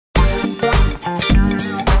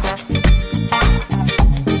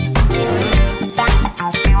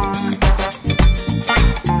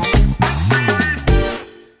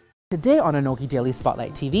today on ANOKHI Daily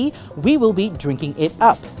Spotlight TV, we will be drinking it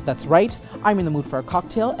up. That's right, I'm in the mood for a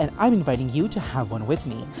cocktail and I'm inviting you to have one with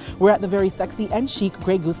me. We're at the very sexy and chic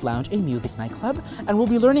Grey Goose Lounge in Muzik Nightclub, and we'll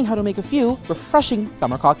be learning how to make a few refreshing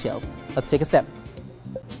summer cocktails. Let's take a sip.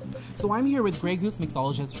 So I'm here with Grey Goose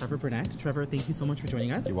Mixologist Trevor Burnett. Trevor, thank you so much for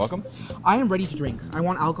joining us. You're welcome. I am ready to drink. I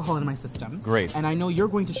want alcohol in my system. Great. And I know you're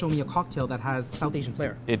going to show me a cocktail that has South Asian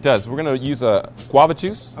flair. It does. We're going to use a guava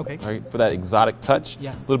juice, okay, right, for that exotic touch.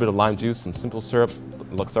 Yes. A little bit of lime juice, some simple syrup,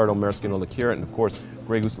 Luxardo maraschino liqueur, and of course,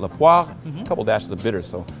 Grey Goose La Poire, a couple dashes of bitters.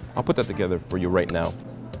 So I'll put that together for you right now.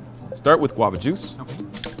 Start with guava juice, okay,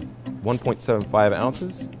 1.75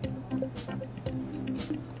 ounces,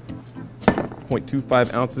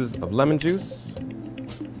 0.25 ounces of lemon juice,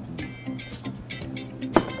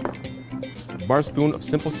 a bar spoon of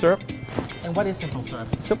simple syrup. And what is simple syrup?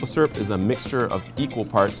 Simple syrup is a mixture of equal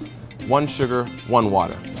parts, 1 sugar, 1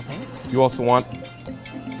 water. Okay. You also want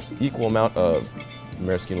equal amount of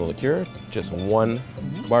maraschino liqueur, just 1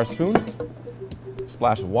 bar spoon,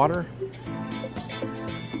 splash of water,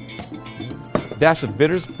 dash of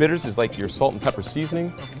bitters. Bitters is like your salt and pepper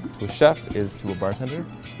seasoning. To a chef is to a bartender.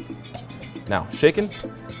 Now, shaken,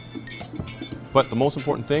 but the most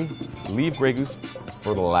important thing, leave Grey Goose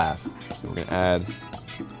for the last. So we're gonna add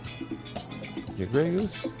your Grey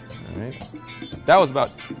Goose, all right? That was about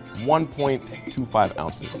 1.25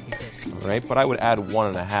 ounces, all right? But I would add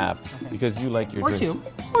 1.5 because you like your drinks.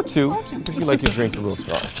 Or two, because you like your drinks a little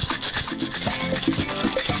strong.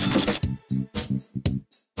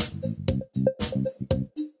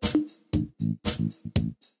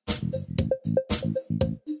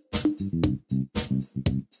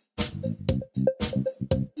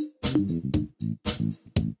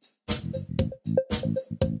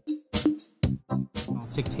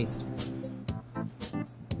 Let's take a taste.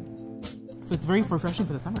 So it's very refreshing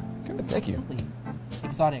for the summer. Good, thank you. Lovely.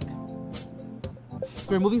 Exotic.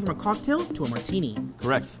 So we're moving from a cocktail to a martini.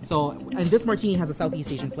 Correct. So, and this martini has a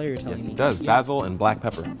Southeast Asian flair, you're telling me. Yes, it does. Yes. Basil and black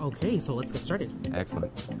pepper. Okay, so let's get started.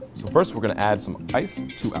 Excellent. So first we're going to add some ice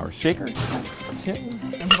to our shaker.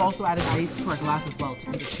 And we've also added ice to our glass as well to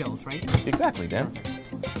keep it chilled, right? Exactly, Dan.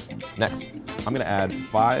 Next, I'm going to add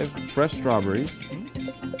 5 fresh strawberries.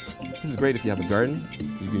 This is great if you have a garden.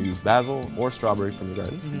 You can use basil or strawberry from your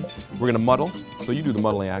garden. We're going to muddle, so you do the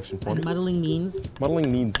muddling action for me. And muddling means?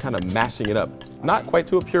 Muddling means kind of mashing it up. Not quite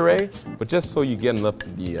to a puree, but just so you get enough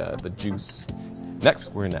of the juice. Next,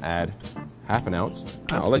 we're going to add 1/2 ounce.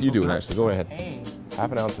 I'll let you do it, actually. Go ahead. Hey.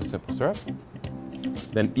 1/2 ounce of simple syrup.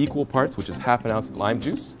 Then equal parts, which is 1/2 ounce of lime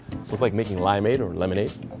juice. So it's like making limeade or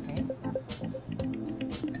lemonade. Okay.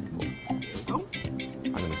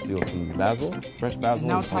 I'm going to steal some basil, fresh basil.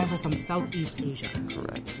 Now time for some Southeast Asia.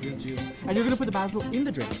 Correct. And you're going to put the basil in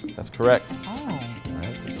the drink. That's correct. Oh. All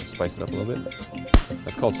right, just spice it up a little bit.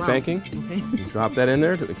 That's called spanking. Okay. You drop that in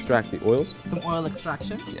there to extract the oils. Some oil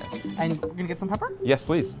extraction. Yes. And we're going to get some pepper? Yes,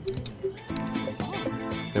 please.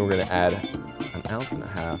 Then we're going to add 1.5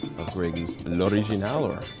 ounces of Grey Goose L'Original,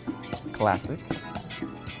 or classic.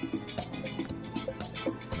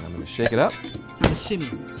 And I'm going to shake it up. So the shimmy.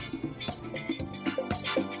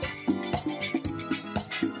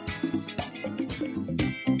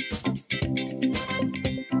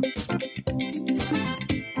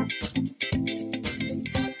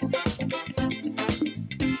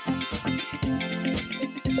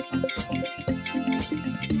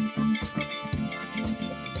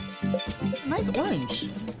 Nice orange.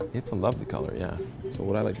 It's a lovely color, yeah. So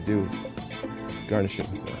what I like to do is just garnish it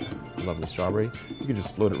with a lovely strawberry. You can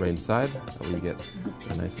just float it right inside, that way you get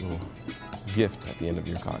a nice little gift at the end of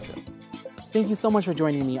your cocktail. Thank you so much for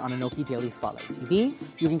joining me on ANOKHI Daily Spotlight TV.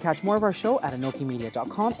 You can catch more of our show at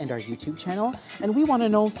anokhimedia.com and our YouTube channel. And we want to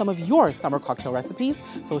know some of your summer cocktail recipes,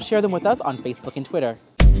 so share them with us on Facebook and Twitter.